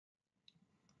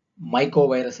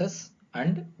mycoviruses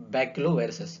and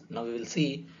baculoviruses. Now we will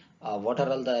see what are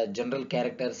all the general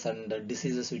characters and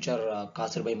diseases which are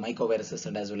caused by mycoviruses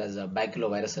and as well as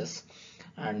baculoviruses.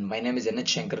 And my name is N.H.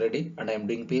 Shankar Reddy and I am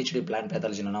doing PhD Plant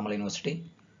Pathology in Annamalai University.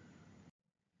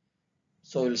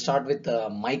 So we'll start with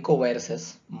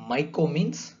mycoviruses. Myco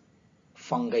means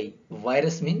fungi,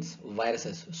 virus means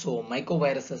viruses. So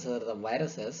mycoviruses are the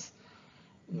viruses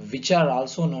which are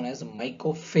also known as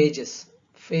mycophages.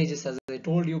 Phages, as I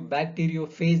told you,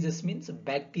 bacteriophages means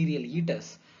bacterial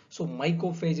eaters. So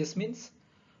mycophages means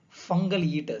fungal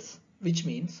eaters, which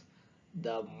means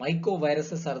the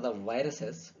mycoviruses are the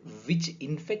viruses which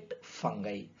infect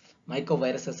fungi.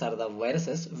 Mycoviruses are the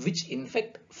viruses which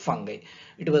infect fungi.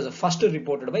 It was first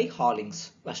reported by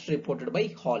Hollings.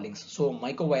 So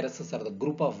mycoviruses are the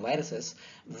group of viruses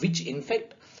which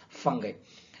infect fungi.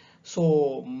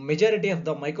 So majority of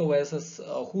the mycoviruses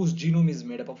whose genome is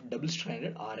made up of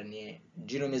double-stranded RNA.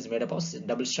 Genome is made up of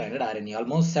double-stranded RNA.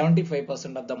 Almost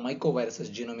 75% of the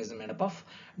mycoviruses genome is made up of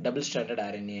double-stranded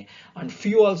RNA. And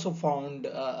few also found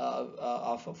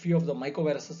of a few of the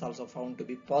mycoviruses also found to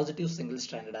be positive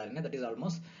single-stranded RNA. That is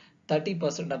almost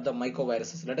 30% of the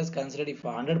mycoviruses. Let us consider if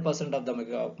 100% of the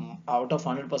out of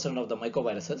 100% of the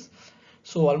mycoviruses.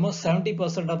 So almost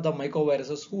 70% of the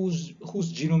mycoviruses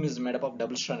whose genome is made up of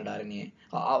double-stranded RNA,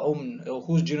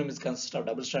 whose genome is consist of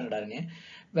double-stranded RNA,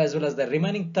 as well as the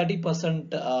remaining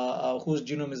 30% whose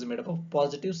genome is made up of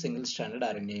positive single-stranded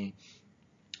RNA.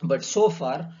 But so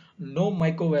far, no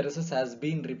mycoviruses has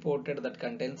been reported that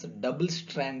contains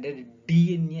double-stranded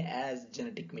DNA as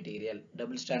genetic material.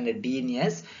 Double-stranded DNA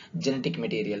as genetic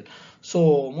material.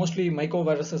 So mostly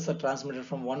mycoviruses are transmitted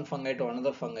from one fungi to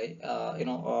another fungi.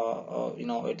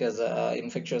 It is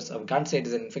infectious. We can't say it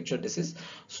is an infectious disease.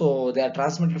 So they are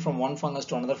transmitted from one fungus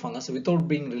to another fungus without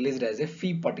being released as a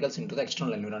free particles into the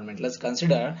external environment. Let's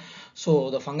consider. So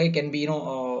the fungi can be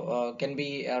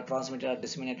transmitted or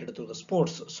disseminated through the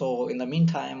spores. So in the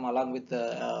meantime, along with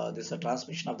this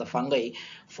transmission of the fungi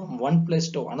from one place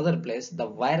to another place, the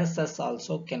viruses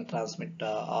also can transmit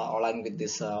along with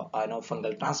this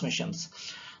fungal transmissions.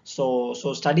 So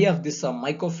study of this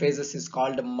mycophages is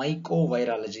called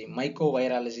mycovirology.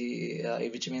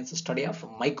 Mycovirology, which means study of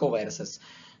mycoviruses.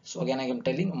 So again I am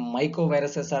telling,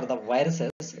 mycoviruses are the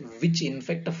viruses which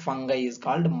infect fungi is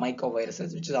called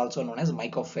mycoviruses, which is also known as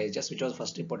mycophages, which was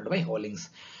first reported by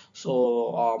Hollings.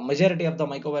 So majority of the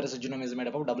mycovirus genome is made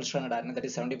up of double-stranded RNA. That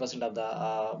is 70% of the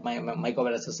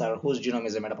mycoviruses are whose genome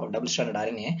is made up of double-stranded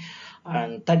RNA,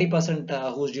 and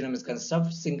 30% whose genome is consist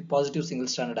of positive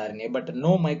single-stranded RNA. But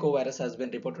no mycovirus has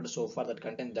been reported so far that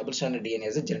contains double-stranded DNA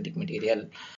as a genetic material.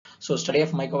 So study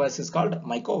of mycovirus is called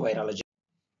mycovirology.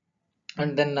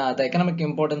 And then the economic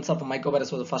importance of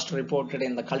mycovirus was first reported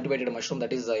in the cultivated mushroom,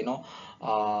 that is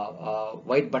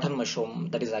white button mushroom,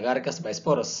 that is Agaricus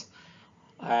bisporus,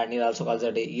 and it also calls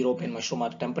it a European mushroom or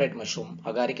temperate mushroom,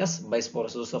 Agaricus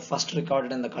bisporus. So first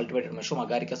recorded in the cultivated mushroom,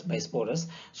 Agaricus bisporus.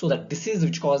 So the disease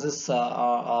which causes in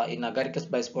Agaricus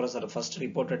bisporus, are first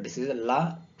reported disease,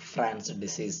 La France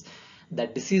disease. The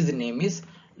disease name is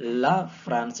La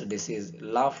France disease.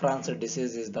 La France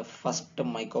disease is the first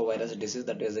mycovirus disease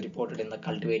that is reported in the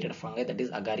cultivated fungi, that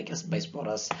is Agaricus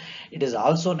bisporus. It is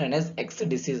also known as X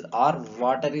disease or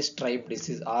watery stripe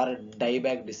disease or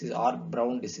dieback disease or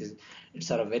brown disease. It's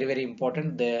very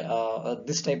important.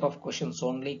 This type of questions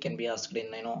only can be asked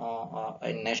in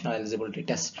in national eligibility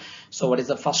test. So what is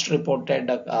the first reported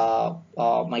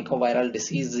mycoviral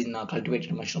disease in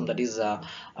cultivated mushroom? That is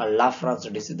La France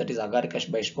disease, that is Agaricus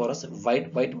bisporus,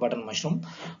 white button mushroom.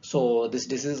 So this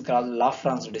disease is called La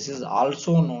France disease,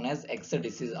 also known as X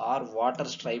disease or water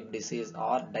stripe disease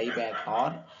or dieback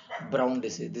or brown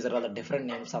disease. These are all the different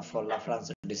names of La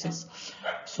France disease.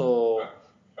 So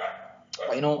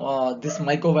this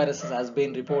mycovirus has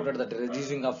been reported that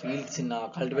reducing of yields in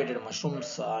cultivated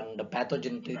mushrooms and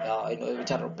pathogenic,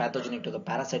 which are pathogenic to the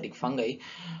parasitic fungi.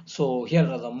 So here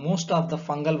are the most of the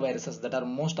fungal viruses, that are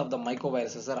most of the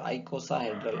mycoviruses are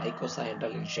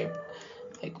icosahedral in shape.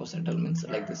 Icosahedral means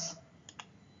like this.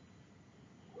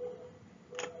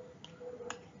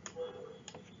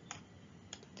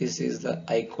 This is the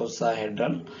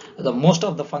icosahedral. The most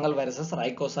of the fungal viruses are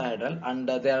icosahedral, and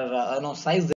their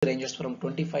size ranges from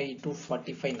 25 to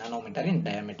 45 nanometer in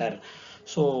diameter.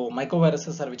 So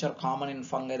mycoviruses are which are common in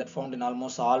fungi that found in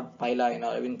almost all phyla,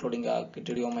 including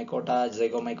Chytridiomycota,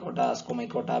 Zygomycota,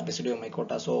 Ascomycota,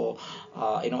 Basidiomycota. So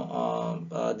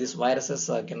these viruses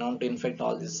cannot infect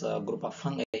all this group of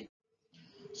fungi.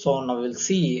 So now we'll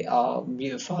see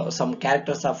some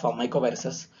characters of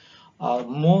mycoviruses.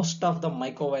 Most of the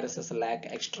mycoviruses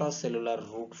lack extracellular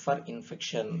route for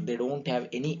infection. They don't have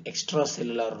any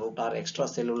extracellular route or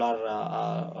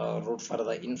extracellular route for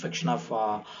the infection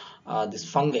of this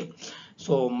fungi.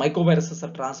 So mycoviruses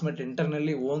are transmitted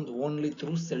internally only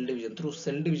through cell division. Through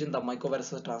cell division, the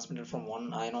mycoviruses are transmitted from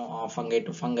one fungi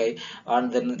to fungi,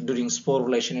 and then during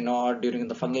sporulation, or during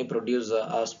the fungi produce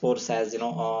spores as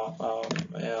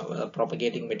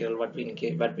propagating material, what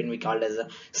we called as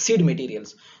seed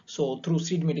materials. So through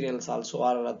seed materials also,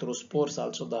 or through spores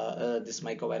also, the this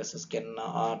mycoviruses can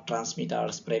transmit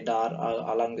or spread, or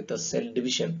along with the cell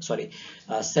division, sorry,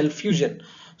 cell fusion.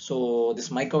 So this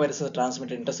mycoviruses are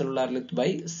transmitted intercellularly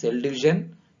by cell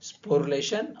division,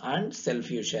 sporulation, and cell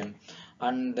fusion.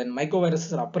 And then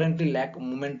mycoviruses are apparently lack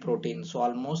movement protein. So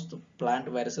almost plant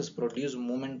viruses produce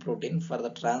movement protein for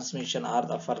the transmission,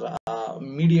 or for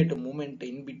mediate movement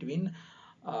in between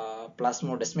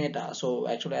plasmodesmata. So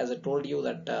actually, as I told you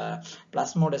that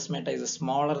plasmodesmata is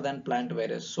smaller than plant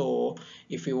virus. So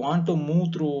if you want to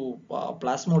move through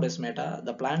plasmodesmata,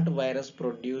 the plant virus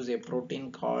produce a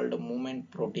protein called movement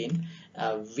protein,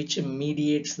 which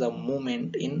mediates the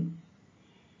movement in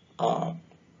uh,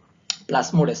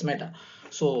 plasmodesmata.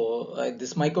 So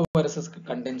this mycoviruses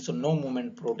contains no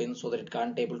movement protein, so that it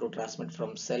can't able to transmit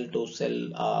from cell to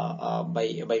cell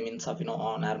by means of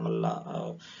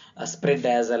normal spread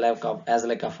as like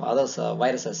of others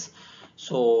viruses.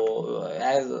 So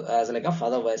as like of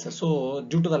other viruses. So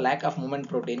due to the lack of movement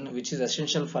protein, which is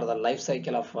essential for the life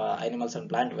cycle of animals and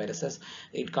plant viruses,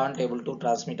 it can't able to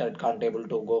transmit, or it can't able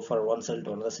to go for one cell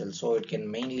to another cell. So it can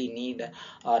mainly need,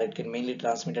 or it can mainly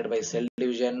transmitted by cell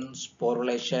division,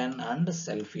 sporulation, and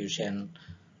cell fusion.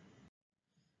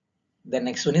 The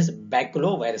next one is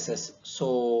baculoviruses.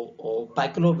 So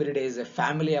Baculoviridae is a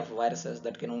family of viruses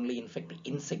that can only infect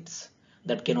insects.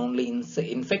 That can only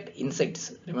infect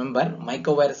insects. Remember,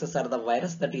 mycoviruses are the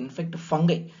virus that infect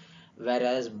fungi,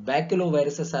 whereas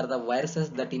baculoviruses are the viruses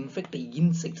that infect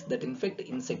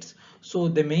insects. So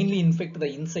they mainly infect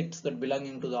the insects that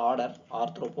belonging to the order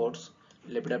arthropods,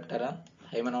 Lepidoptera,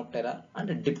 Hymenoptera,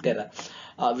 and Diptera,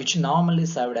 which normally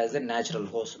served as a natural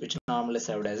host.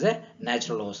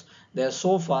 There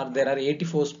so far there are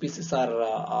 84 species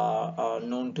are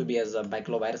known to be as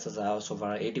baculoviruses. So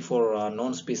far 84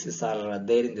 known species are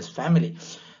there in this family.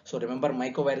 So remember,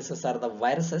 mycoviruses are the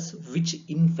viruses which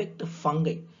infect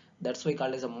fungi. That's why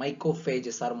called as a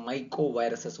mycophages or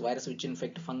mycoviruses. Virus which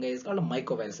infect fungi is called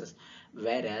mycoviruses.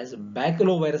 Whereas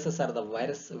baculoviruses are the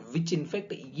virus which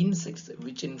infect insects.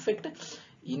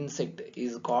 Insect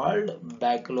is called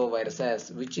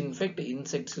baculoviruses. Which infect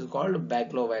insects is called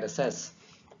baculoviruses.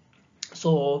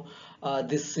 So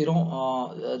this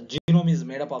genome is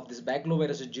made up of this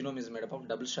baculovirus genome is made up of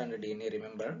double-stranded DNA.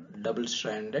 Remember,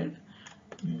 double-stranded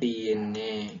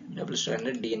DNA,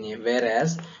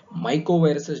 whereas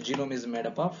mycoviruses genome is made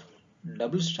up of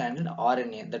double-stranded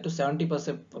RNA. That to 70%,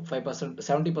 5%,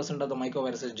 70% of the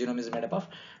mycovirus genome is made up of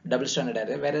double-stranded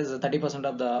RNA, whereas 30%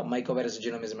 of the mycovirus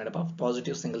genome is made up of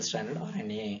positive single-stranded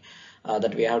RNA.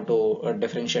 That we have to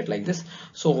differentiate like this.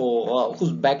 So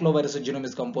whose baculovirus genome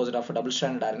is composed of a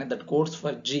double-stranded RNA that codes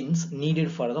for genes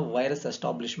needed for the virus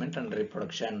establishment and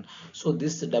reproduction. So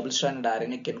this double-stranded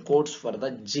RNA can codes for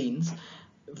the genes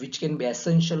which can be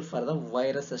essential for the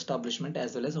virus establishment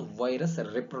as well as virus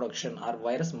reproduction or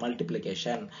virus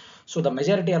multiplication. So the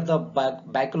majority of the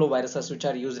baculoviruses which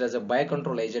are used as a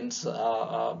biocontrol agents,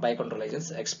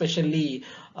 especially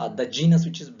the genus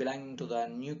which is belonging to the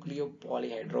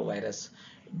nucleopolyhedrovirus.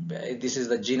 This is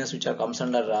the genus which comes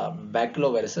under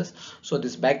baculoviruses. So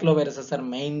these baculoviruses are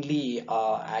mainly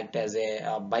act as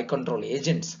a biocontrol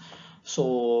agents.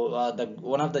 So the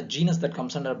one of the genus that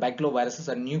comes under baculoviruses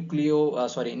are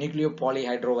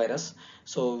nucleopolyhedrovirus.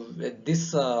 So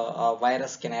this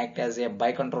virus can act as a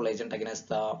biocontrol agent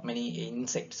against many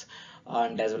insects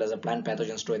and as well as plant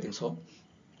pathogens too, I think so.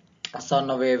 So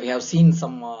now we have seen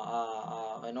some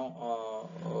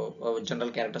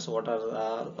general characters what are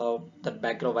that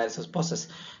baculoviruses possess.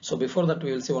 So before that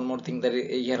we will see one more thing that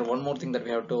here one more thing that we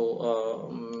have to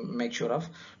make sure of: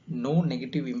 no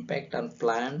negative impact on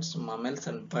plants, mammals,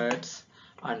 and birds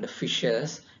and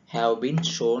fishes have been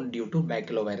shown due to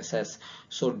baculoviruses.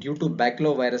 So due to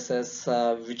baculoviruses,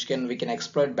 we can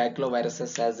exploit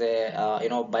baculoviruses as a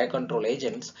biocontrol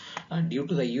agents. Due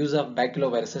to the use of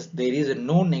baculoviruses, there is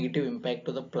no negative impact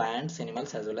to the plants,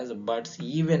 animals, as well as birds,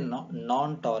 even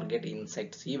non-target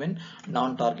insects, even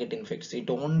non-target insects. It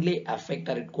only affect,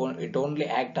 or it only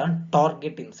act on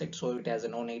target insects. So it has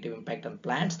no negative impact on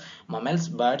plants, mammals,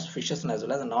 birds, fishes, and as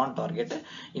well as non-target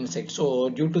insects. So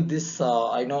due to this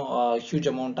huge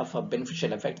amount of a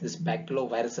beneficial effect, these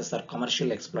baculoviruses are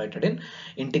commercially exploited in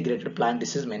integrated plant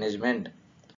disease management.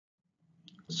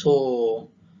 So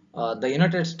the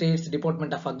United States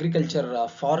Department of Agriculture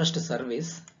Forest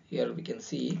Service, here we can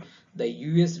see the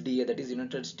USDA, that is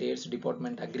United States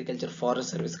Department Agriculture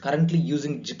Forest Service, currently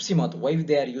using gypsy moth. Why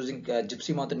they are using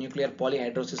gypsy moth nuclear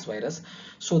polyhydrosis virus?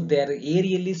 So they are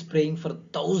aerially spraying for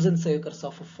thousands of acres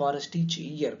of forest each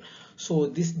year. So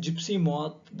this gypsy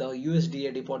moth, the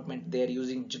USDA department, they are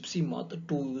using gypsy moth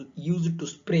to use it to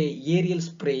spray, aerial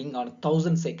spraying on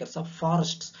thousands of acres of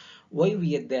forests. Why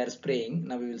they are spraying?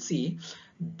 Now we will see.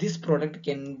 This product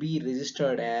can be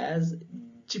registered as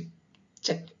gyp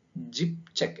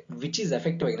check, which is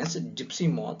effective against gypsy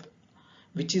moth,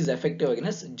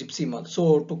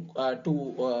 so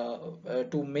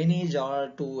to manage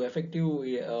or to effective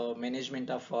management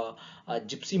of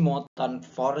gypsy moth on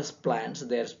forest plants,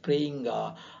 they are spraying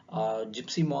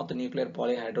gypsy moth nuclear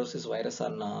polyhydrosis virus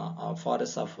on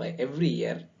forests of every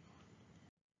year.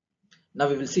 Now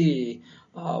we will see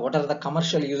what are the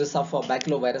commercial uses of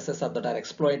baculoviruses that are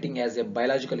exploiting as a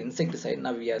biological insecticide.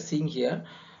 Now we are seeing here.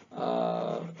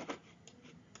 Now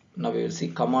we will see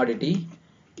commodity,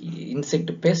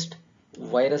 insect pest,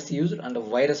 virus used, and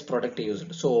virus product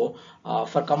used. So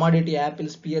for commodity,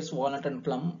 apples, pears, walnut, and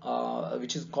plum,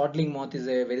 which is codling moth, is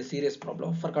a very serious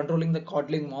problem. For controlling the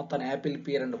codling moth on apple,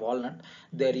 pear, and walnut,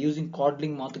 they are using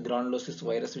codling moth granulosis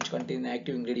virus, which contains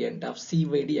active ingredient of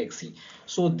CYDXC.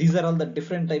 So these are all the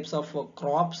different types of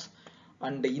crops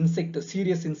and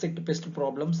serious insect pest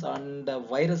problems, and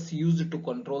virus used to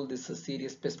control this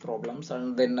serious pest problems.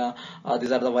 And then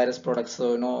these are the virus products,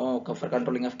 for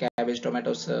controlling of cabbage,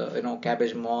 tomatoes,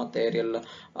 cabbage moth, aerial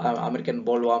American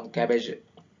bollworm, cabbage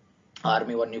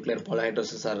army one nuclear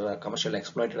polyhydrosis are commercially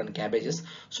exploited on cabbages.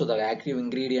 So the active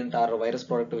ingredient or virus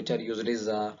product which are used is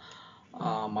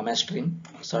mamastrin.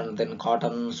 So and then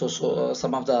cotton. So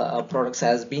some of the products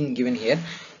has been given here.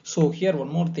 So here one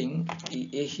more thing,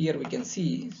 here we can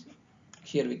see,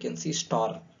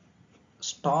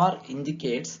 star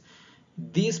indicates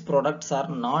these products are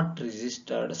not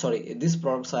registered, sorry, these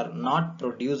products are not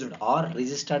produced or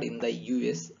registered in the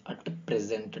US at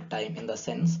present time, in the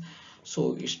sense.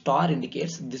 So star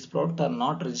indicates this product are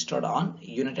not registered on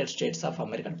United States of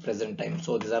America at present time.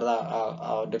 So these are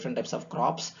the different types of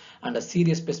crops and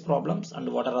serious pest problems, and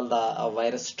what are all the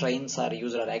virus strains are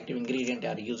used or active ingredient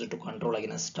are used to control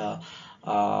against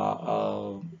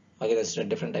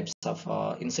different types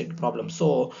of insect problems.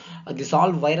 So these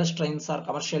all virus strains are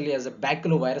commercially as a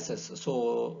baculoviruses.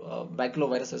 So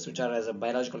baculoviruses, which are as a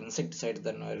biological insecticide,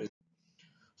 then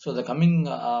so the coming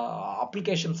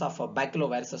applications of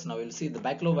baculoviruses, now we'll see the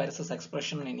baculoviruses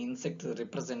expression in insects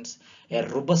represents a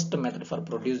robust method for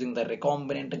producing the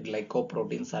recombinant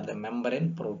glycoproteins or the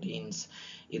membrane proteins,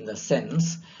 in the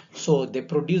sense. So they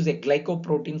produce a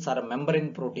glycoproteins or a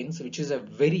membrane proteins, which is a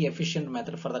very efficient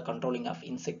method for the controlling of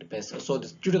insect pests. So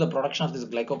this, due to the production of these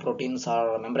glycoproteins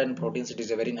or membrane proteins, it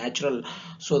is a very natural,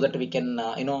 so that we can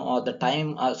the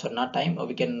time, not time,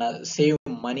 we can save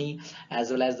money,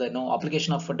 as well as the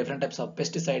application of different types of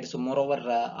pesticides. So moreover,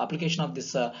 application of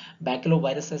this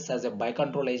baculoviruses as a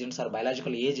biocontrol agents or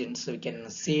biological agents, we can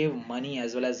save money,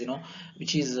 as well as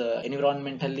which is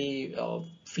environmentally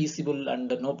feasible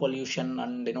and no pollution,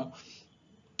 and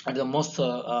at the most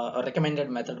recommended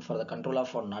method for the control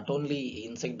of not only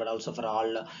insect but also for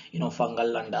all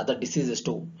fungal and other diseases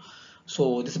too.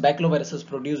 So this baculoviruses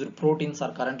produced proteins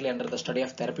are currently under the study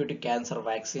of therapeutic cancer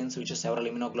vaccines, which has several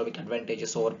immunoglobulin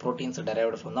advantages over proteins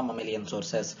derived from the mammalian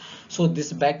sources. So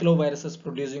this baculoviruses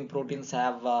producing proteins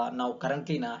have now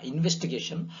currently in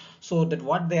investigation. So that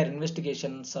what their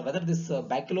investigations, whether this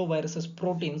baculoviruses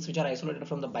proteins which are isolated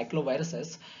from the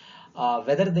baculoviruses,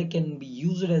 whether they can be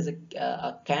used as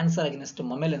a cancer against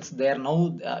mammalians, they are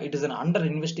now it is an under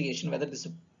investigation whether this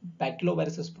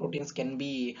baculoviruses proteins can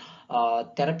be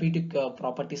therapeutic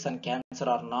properties and cancer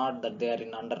or not, that they are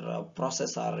in under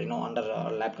process or under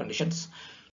lab conditions.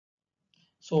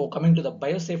 So coming to the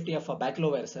biosafety of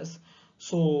baculoviruses,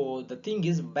 so the thing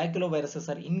is baculoviruses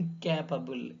are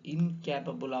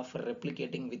incapable of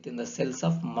replicating within the cells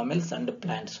of mammals and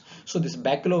plants. So this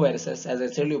baculoviruses, as I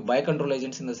tell you, biocontrol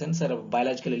agents in the sense are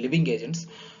biologically living agents.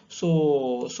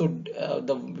 So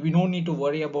we don't need to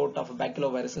worry about of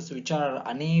baculoviruses which are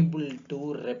unable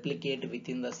to replicate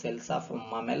within the cells of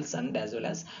mammals and as well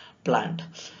as plant.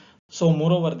 So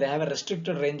moreover, they have a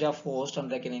restricted range of hosts and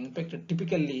they can infect,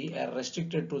 typically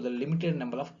restricted to the limited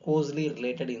number of closely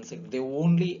related insects. They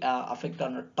only affect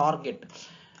on a target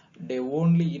they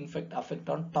only affect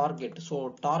on target,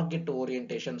 so target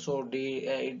orientation. So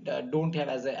they don't have,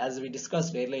 as we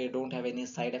discussed earlier, don't have any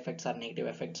side effects or negative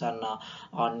effects on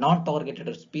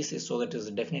non-targeted species. So that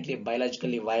is definitely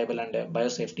biologically viable, and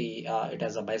biosafety, it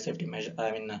has a biosafety measure,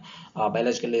 I mean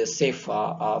biologically safe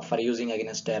for using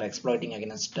against or exploiting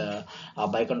against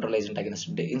biocontrol agent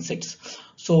against the insects.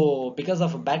 So because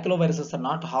of baculoviruses are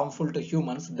not harmful to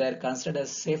humans, they are considered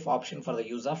as safe option for the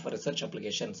use of research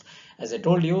applications. As I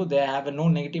told you, they have no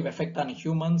negative effect on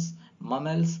humans,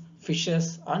 mammals,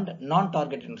 fishes, and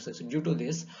non-target insects. Due to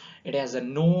this, it has a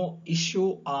no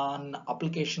issue on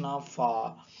application as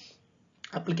a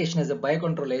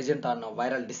biocontrol agent on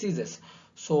viral diseases.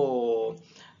 So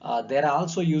they are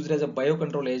also used as a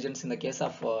biocontrol agents in the case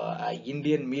of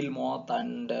Indian meal moth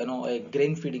and a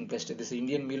grain feeding pest. This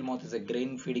Indian meal moth is a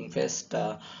grain feeding pest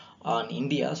on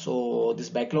India. So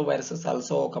this baculovirus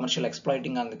also commercial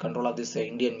exploiting on the control of this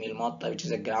Indian meal moth, which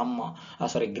is a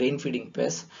grain feeding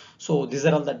pest. So these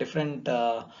are all the different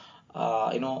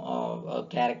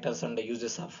characters and the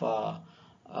uses of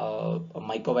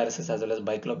mycoviruses as well as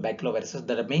baculoviruses.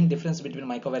 The main difference between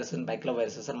mycoviruses and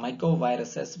baculoviruses are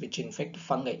mycoviruses which infect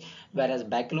fungi, whereas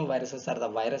baculoviruses are the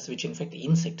virus which infect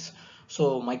insects.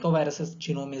 So mycoviruses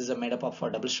genome is made up of a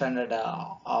double-stranded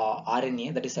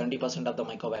RNA, that is 70% of the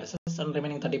mycoviruses, and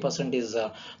remaining 30% is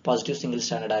positive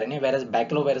single-stranded RNA, whereas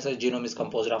baculoviruses genome is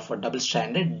composed of a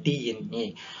double-stranded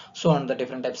DNA. So, and the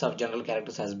different types of general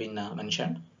characters has been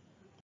mentioned.